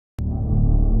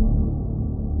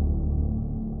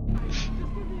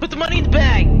the money in the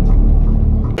bag.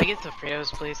 Can I get the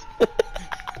Fritos, please?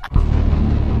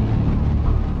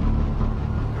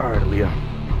 Alright, Leah.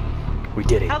 We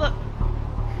did it. How the...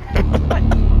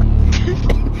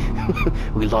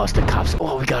 We lost the cops.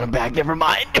 Oh, we got them back. Never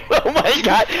mind. Oh my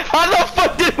god. How the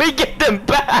fuck did we get them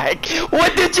back?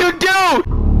 What did you do?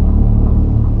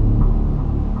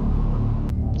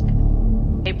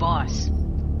 Hey, boss.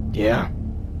 Yeah?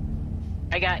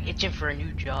 I got itching for a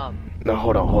new job. No,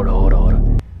 hold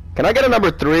on. Can I get a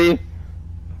number 3?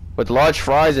 With large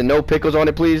fries and no pickles on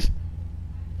it, please?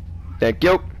 Thank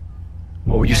you.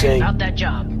 What were you saying? About that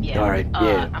job, yeah. Alright,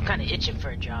 yeah. I'm kinda itching for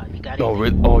a job. You got it? Oh,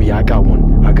 really? Oh, yeah, I got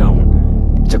one.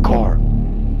 It's a car.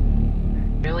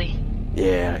 Really?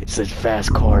 Yeah, it's a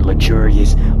fast car,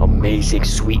 luxurious, amazing,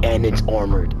 sweet, and it's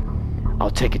armored. I'll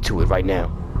take it to it right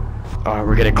now. Alright,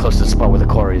 we're getting close to the spot where the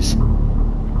car is.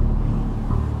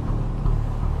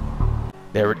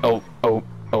 There it,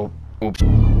 oops.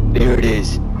 There it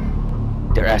is.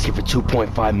 They're asking for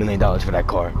 $2.5 million for that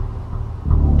car.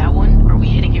 That one? Are we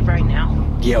hitting it right now?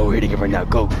 Yeah, we're hitting it right now,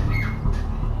 go.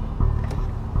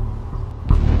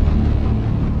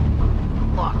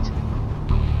 Locked.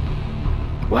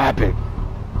 What happened?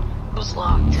 It was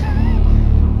locked.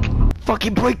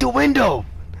 Fucking break the window!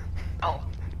 Oh.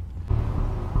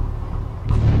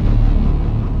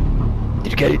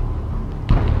 Did you get it?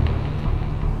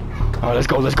 Alright, let's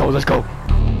go.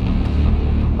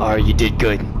 Alright, you did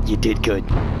good.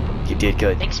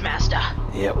 Thanks, master.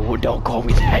 Yeah, oh, don't call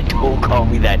me that.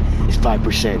 It's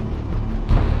 5%.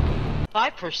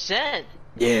 5%?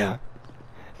 Yeah.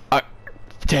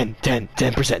 10%.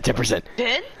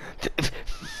 10?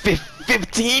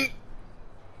 15?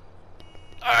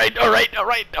 Alright,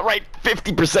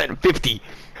 50%, 50.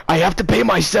 I have to pay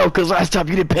myself because last time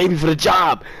you didn't pay me for the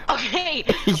job. Okay,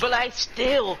 but I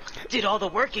still did all the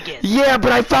work again. Yeah,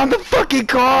 but I found the fucking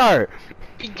car.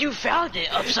 You found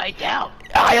it upside down.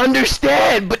 I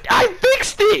understand, but I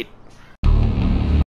fixed it.